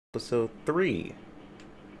Episode 3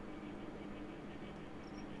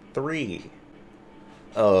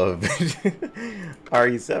 of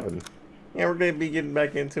RE7. And we're going to be getting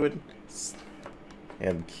back into it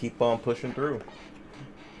and keep on pushing through.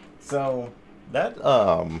 So, that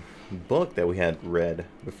book that we had read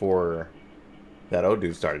before that old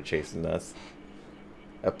dude started chasing us,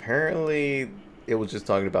 apparently it was just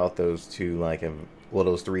talking about those two, like, well,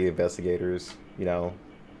 those three investigators, you know,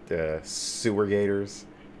 the sewer gators.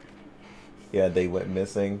 Yeah, they went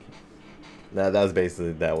missing. That was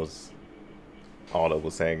basically, that was all it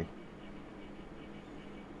was saying.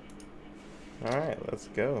 Alright, let's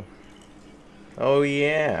go. Oh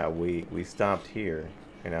yeah, we stopped here.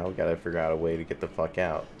 And now we gotta figure out a way to get the fuck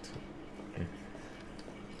out.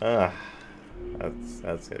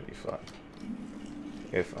 That's gonna be fun.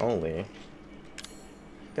 If only.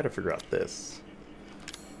 Gotta figure out this.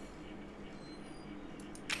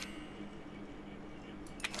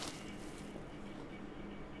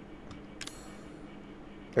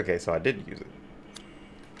 Okay, so I did use it.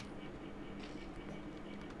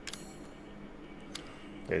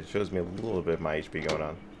 Okay, it shows me a little bit of my HP going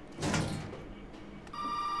on.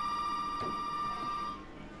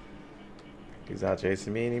 He's not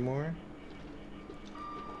chasing me anymore?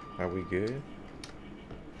 Are we good?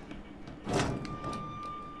 Oh,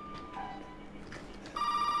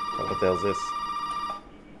 what the hell is this?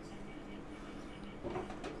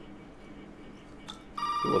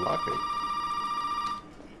 Ooh, a lockpick.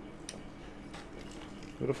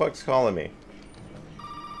 Who the fuck's calling me?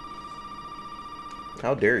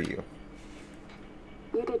 How dare you?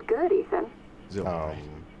 You did good, Ethan.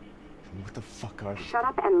 What the fuck are you? Shut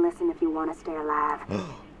up and listen if you want to stay alive.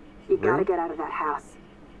 You gotta get out of that house.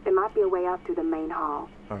 There might be a way out through the main hall.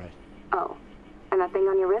 Alright. Oh, and that thing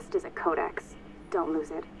on your wrist is a codex. Don't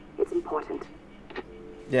lose it. It's important.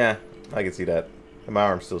 Yeah, I can see that. And my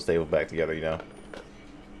arm's still stable back together, you know.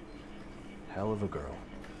 Hell of a girl.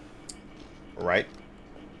 Right?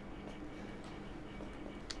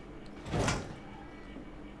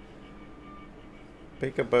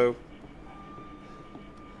 Peekaboo.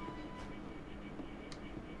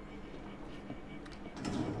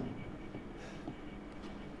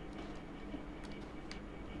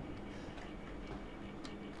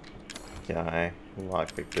 Can I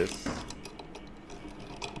lockpick this?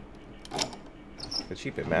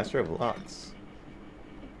 Achievement, Master of Locks.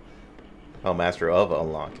 Oh, Master of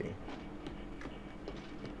Unlocking.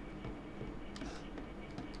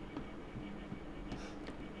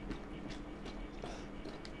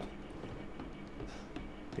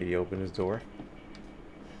 Did he open his door?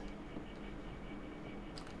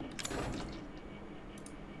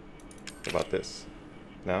 What about this?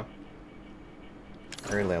 No?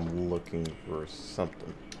 Apparently I'm looking for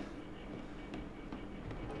something.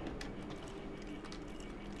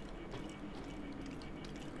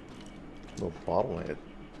 Little bottlehead.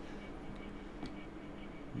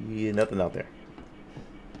 Yeah, nothing out there.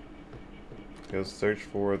 Go search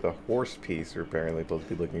for the horse piece we're apparently supposed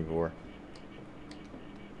to be looking for.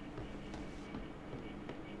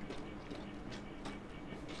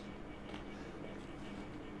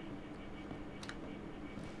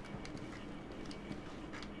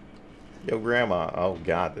 Yo, Grandma. Oh,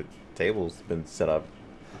 God. The table's been set up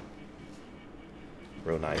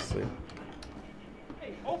real nicely.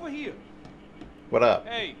 Hey, over here. What up?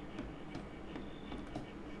 Hey.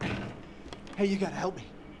 Hey, you gotta help me.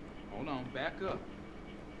 Hold on, back up.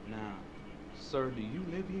 Now, sir, do you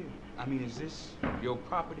live here? I mean, is this your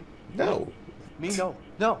property? No. Me? No.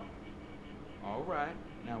 No. All right.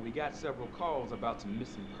 Now, we got several calls about some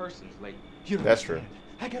missing persons lately. You don't That's true. understand.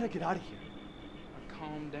 I gotta get out of here. Now,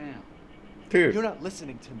 calm down. Dude. You're not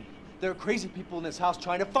listening to me. There are crazy people in this house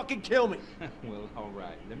trying to fucking kill me. Well, all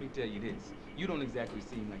right. Let me tell you this. You don't exactly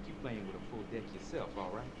seem like you're playing with a full deck yourself,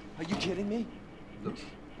 all right? Are you kidding me? Look,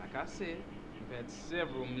 like I said, we've had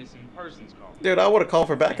several missing persons calls. Dude, I would have called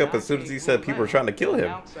for backup And as soon I as he can't said rule people were out trying to kill an him.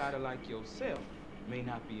 outsider like yourself may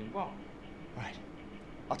not be involved. All right.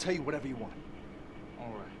 I'll tell you whatever you want. All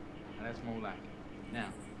right. Now, that's more like it. Now,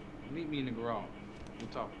 meet me in the garage. We'll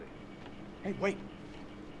talk there. Hey, wait.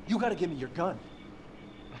 You gotta give me your gun.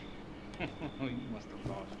 You must have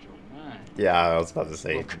lost your mind. Yeah, I was about to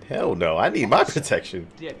say, hell no, I need my protection.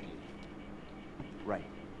 Deputy. Right.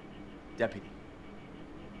 Deputy.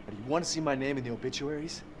 Now, do you want to see my name in the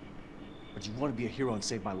obituaries? Or do you want to be a hero and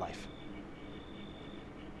save my life?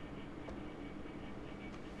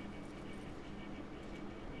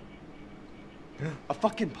 A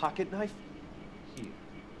fucking pocket knife? Here.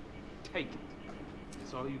 Take it.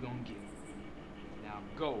 That's all you're gonna get. Now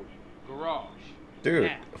go. Garage. Dude,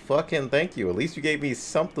 Now. fucking thank you. At least you gave me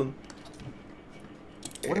something.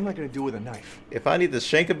 What am I gonna do with a knife? If I need to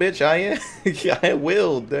shank a bitch, I am. I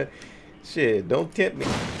will. Shit, don't tempt me.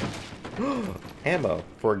 Ammo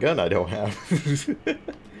for a gun I don't have.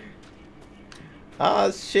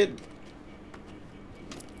 Ah, shit.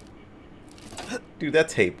 Dude, that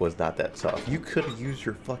tape was not that tough. You could have used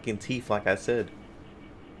your fucking teeth like I said.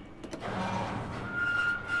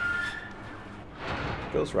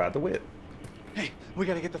 Ghost ride the whip. Hey, we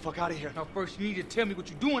gotta get the fuck out of here. Now, first, you need to tell me what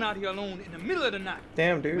you're doing out here alone in the middle of the night.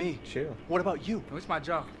 Damn, dude. Me? Chill. What about you? No, it's my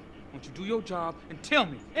job. Won't you do your job and tell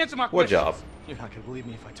me? Answer my What questions. job? You're not gonna believe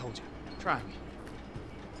me if I told you. Try me.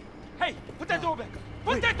 Hey, put that door back up.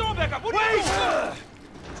 Put that door back up. What are you doing?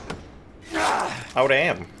 Oh,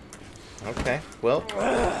 damn. Okay. Well,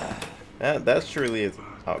 that surely is...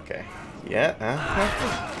 Okay. Yeah.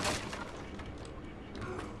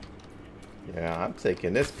 Yeah, I'm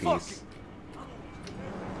taking this piece.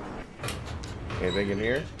 Anything in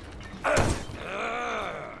here?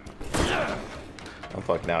 I'm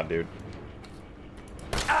fucking out, dude.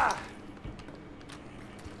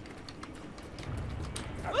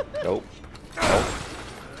 Nope. Nope.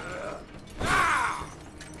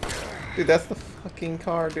 Dude, that's the fucking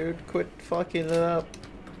car, dude. Quit fucking it up.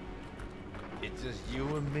 It's just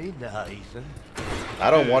you and me now, Ethan.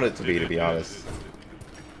 I don't want it to be honest.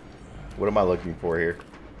 What am I looking for here?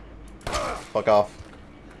 Fuck off.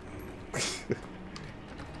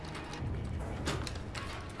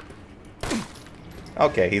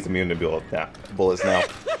 Okay, he's immune to bullets now.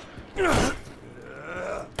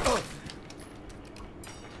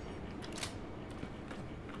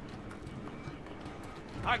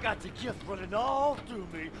 I got the gift running all through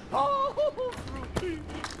me. All through me.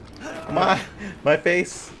 My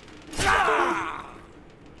face.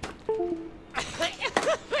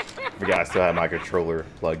 Forgot I still had my controller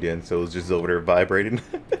plugged in, so it was just over there vibrating.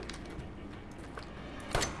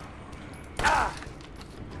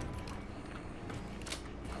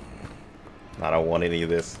 I don't want any of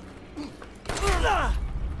this.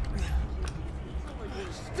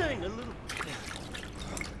 Sting a little.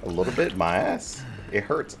 A little bit? My ass? It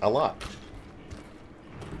hurts a lot.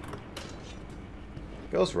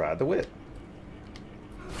 Ghost ride the whip.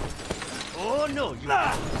 Oh no, you.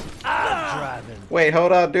 I'm driving. Wait,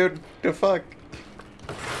 hold on, dude. The fuck?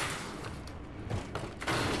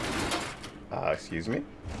 Excuse me?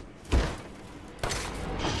 You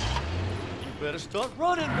better start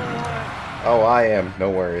running, boy. Oh, I am. No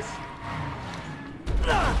worries.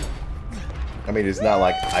 I mean, it's not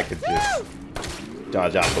like I could just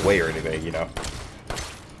dodge out the way or anything, you know.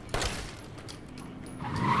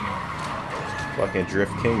 Fucking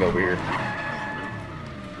Drift King over here.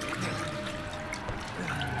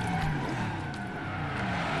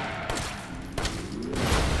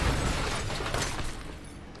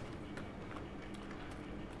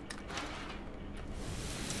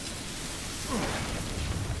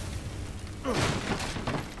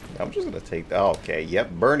 I'm just gonna take that. Okay, yep,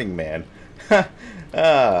 Burning Man.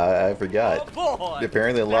 I forgot. Oh, boy.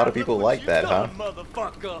 Apparently, a lot of people like that, huh?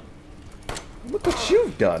 Motherfucker. Look what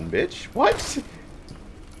you've done, bitch. What?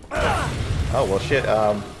 Oh, well, shit.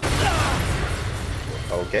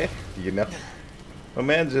 Okay, you know. My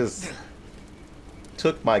man just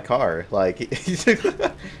took my car. Like,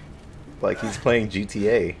 like he's playing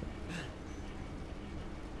GTA.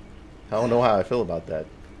 I don't know how I feel about that.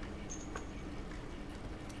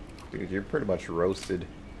 Dude, you're pretty much roasted.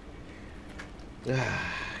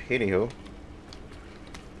 Anywho.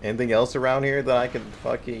 Anything else around here that I can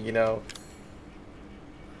fucking, you know...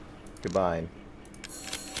 Combine.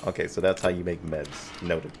 Okay, so that's how you make meds.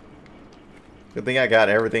 Noted. Good thing I got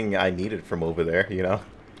everything I needed from over there, you know?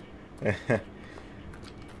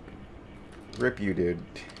 Rip you, dude.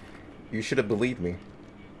 You should have believed me.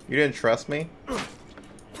 You didn't trust me?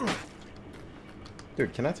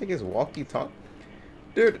 Dude, can I take his walkie-talkie?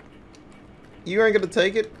 Dude, you ain't gonna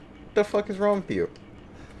take it? What the fuck is wrong with you?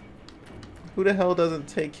 Who the hell doesn't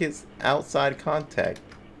take his outside contact?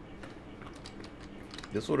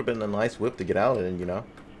 This would have been a nice whip to get out in, you know?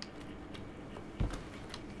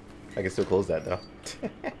 I can still close that, though.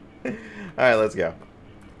 Alright, let's go.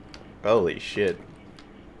 Holy shit.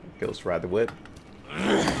 Ghost ride the whip.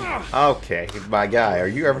 Okay, my guy, are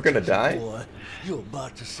you ever gonna die? Boy, you're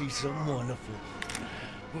about to see something wonderful.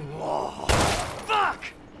 Oh, fuck!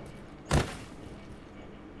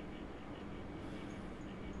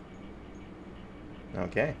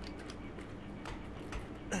 Okay.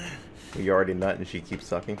 You already nut and she keeps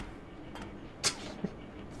sucking.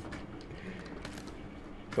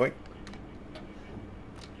 Going.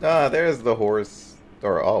 Ah, there's the horse.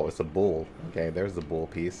 Or, oh, it's a bull. Okay, there's the bull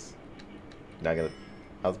piece. Not gonna...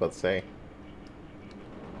 I was about to say.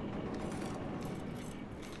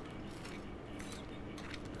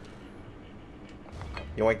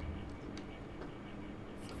 Yoink.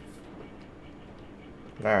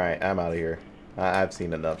 Alright, I'm out of here. I've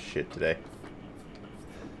seen enough shit today.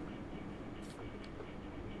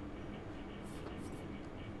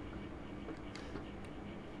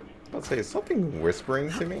 I'll say, is something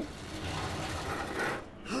whispering to me?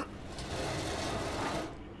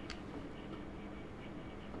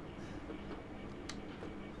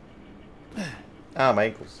 Ah, my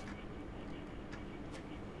ankles.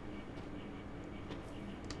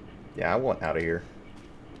 Yeah, I want out of here.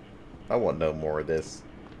 I want no more of this.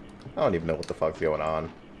 I don't even know what the fuck's going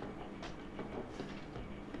on.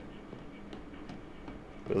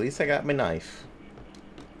 But at least I got my knife.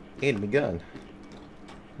 And my gun.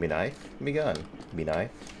 Me knife, me gun. Me knife,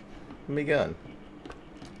 me gun.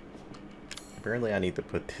 Apparently I need to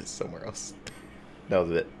put this somewhere else.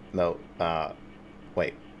 No,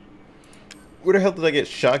 wait. Where the hell did I get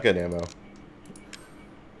shotgun ammo?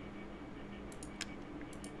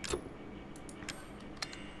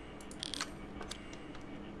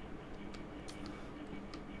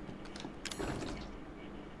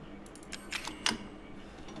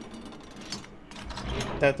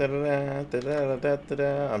 Da, da, da, da, da, da, da,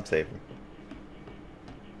 da. I'm saving.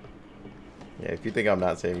 Yeah, if you think I'm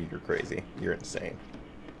not saving, you're crazy. You're insane.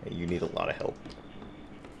 And you need a lot of help.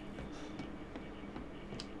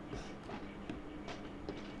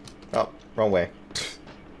 Oh, wrong way.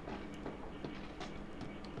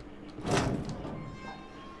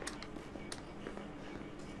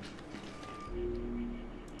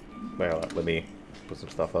 Well, let me put some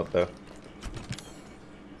stuff up though.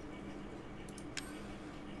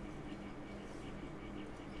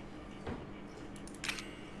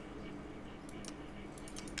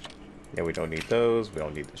 Yeah, we don't need those. We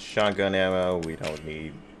don't need the shotgun ammo. We don't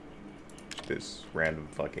need this random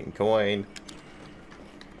fucking coin.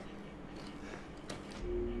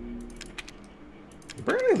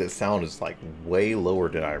 Apparently the sound is like way lower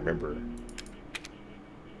than I remember.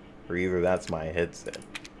 Or either that's my headset.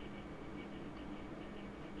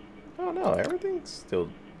 Oh no, everything's still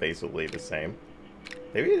basically the same.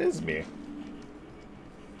 Maybe it is me.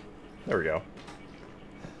 There we go.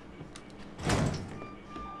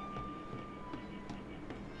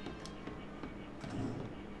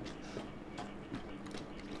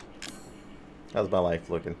 How's my life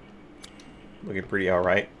looking? Looking pretty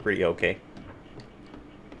alright. Pretty okay.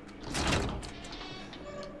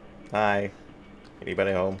 Hi.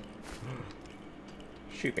 Anybody home?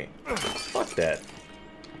 Shoot me. Fuck that.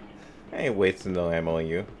 I ain't wasting no ammo on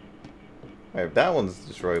you. Alright, that one's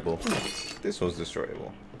destroyable. This one's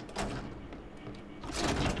destroyable.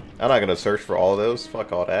 I'm not gonna search for all of those.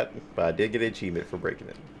 Fuck all that. But I did get an achievement for breaking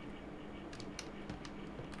it.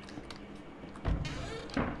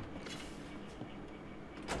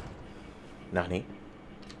 Nani?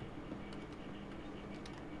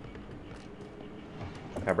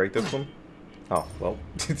 Can I break this one? Oh, well.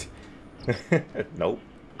 Nope.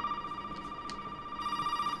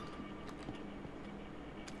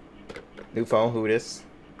 New phone, who this?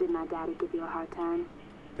 Did my daddy give you a hard time?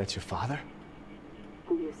 That's your father?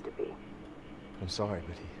 He used to be. I'm sorry,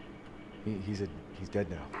 but he's dead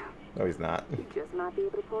now. No, he's not. You just might be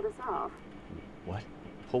able to pull this off. What?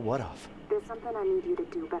 Pull what off? There's something I need you to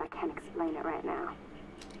do, but I can't explain it right now.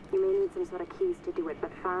 You may need some sort of keys to do it, but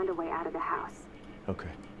find a way out of the house. Okay.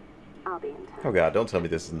 I'll be in touch. Oh god, don't tell me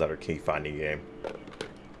this is another key finding game.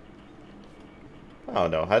 I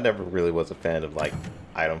don't know. I never really was a fan of, like,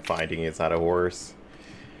 item finding inside of horrors.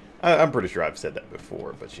 I'm pretty sure I've said that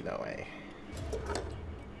before, but you know, hey.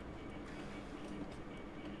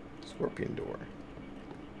 Scorpion door.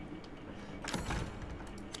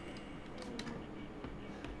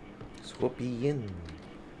 Scorpion.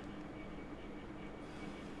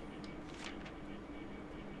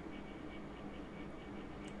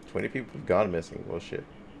 "20 people have gone missing." Well, shit.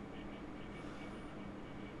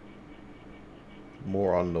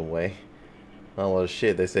 More on the way. Oh, well,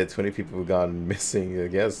 shit. They said 20 people have gone missing. I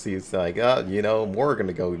guess he's like, you know, more are going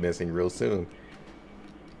to go missing real soon.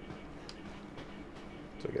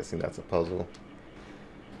 So I'm guessing that's a puzzle.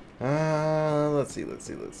 Let's see.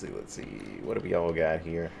 What do we all got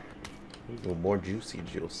here? Ooh, more juicy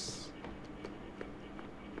juice.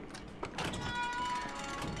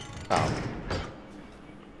 Oh.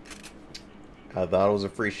 I thought it was a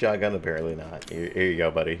free shotgun. Apparently not. Here you go,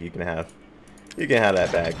 buddy. You can have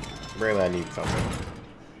that bag. Apparently I need something.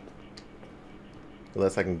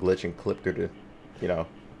 Unless I can glitch and clip through the, you know,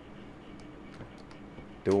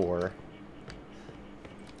 door.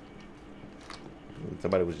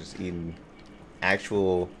 Somebody was just eating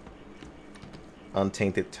actual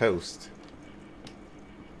untainted toast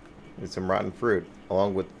with some rotten fruit,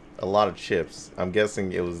 along with a lot of chips. I'm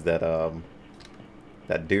guessing it was that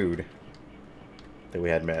that dude that we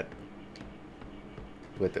had met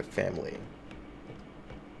with the family.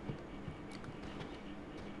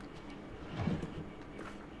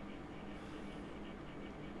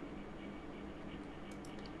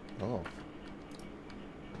 Oh.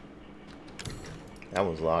 That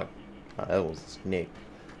was locked. Oh, that was a snake.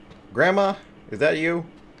 Grandma, is that you?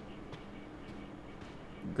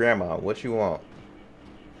 Grandma, what you want?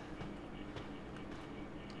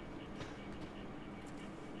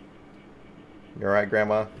 You alright,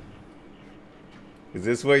 Grandma? Is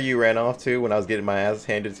this where you ran off to when I was getting my ass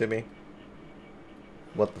handed to me?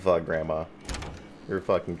 What the fuck, Grandma? You're a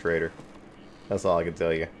fucking traitor. That's all I can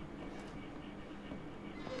tell you.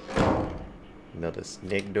 Another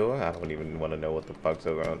snake door? I don't even want to know what the fuck's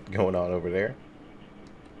going on over there.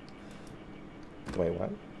 Wait, what?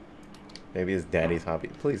 Maybe it's Daddy's hobby.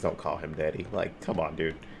 Please don't call him Daddy. Like, come on,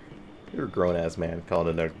 dude. You're a grown-ass man calling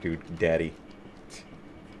another dude Daddy.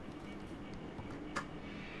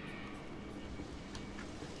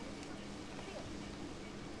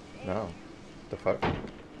 No. The fuck?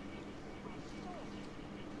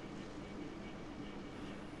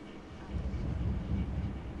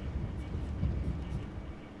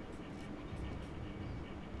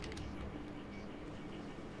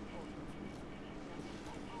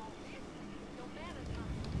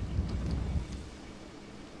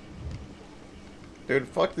 Dude,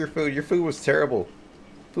 fuck your food. Your food was terrible.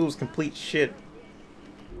 Food was complete shit.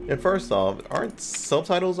 And first off, aren't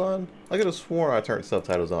subtitles on? I could have sworn I turned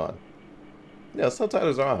subtitles on. Yeah,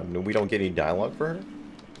 subtitles are on. And we don't get any dialogue for her?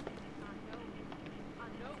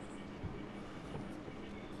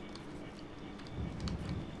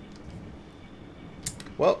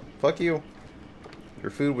 Well, fuck you.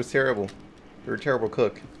 Your food was terrible. You're a terrible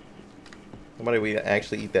cook. Somebody we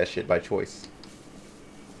actually eat that shit by choice.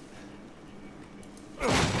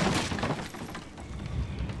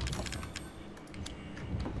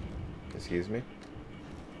 Excuse me.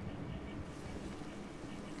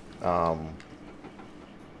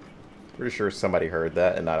 Pretty sure somebody heard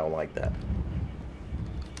that, and I don't like that.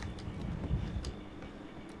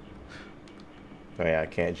 Oh yeah, I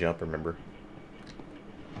can't jump, remember?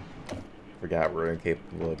 Forgot we're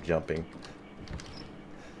incapable of jumping.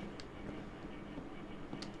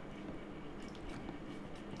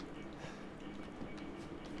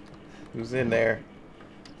 Who's in there?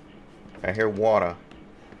 I hear water.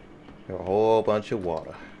 A whole bunch of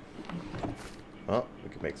water. Oh, we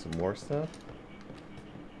can make some more stuff.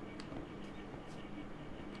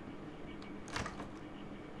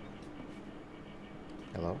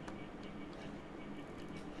 Hello?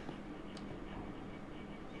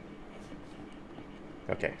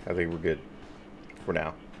 Okay, I think we're good for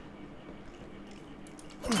now.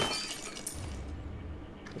 There's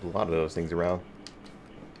a lot of those things around.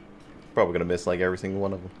 Probably gonna miss like every single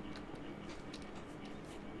one of them.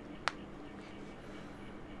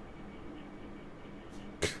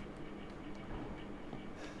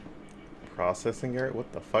 Processing area?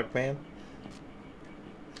 What the fuck, man?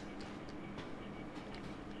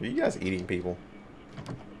 Are you guys eating people?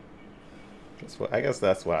 That's what, I guess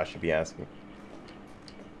that's what I should be asking.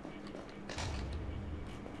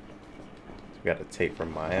 We got a tape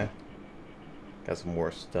from Maya. Got some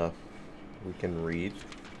more stuff we can read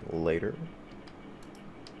later.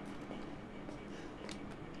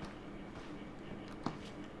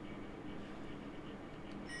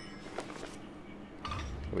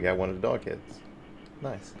 We got one of the dog heads.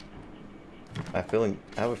 Nice. I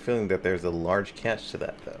have a feeling that there's a large catch to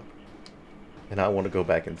that though. And I want to go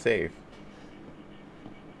back and save.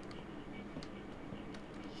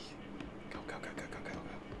 Go, go, go, go, go, go,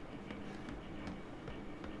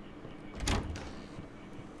 go.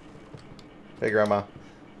 Hey, Grandma.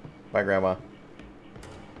 Bye, Grandma.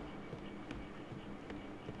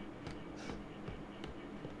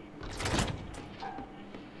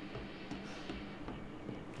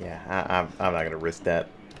 Yeah, I'm not gonna risk that.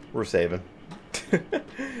 We're saving.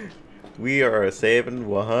 We are saving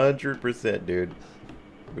 100%, dude.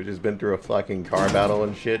 We've just been through a fucking car battle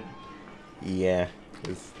and shit. Yeah,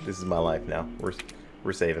 this is my life now.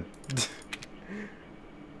 We're saving.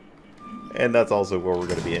 And that's also where we're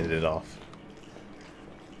gonna be ending it off.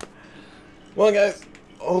 Well, guys,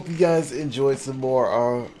 I hope you guys enjoyed some more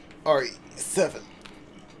RE7.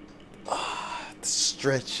 The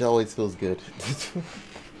stretch always feels good.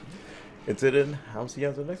 Until then, I'll see you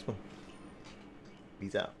guys in the next one.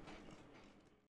 Peace out.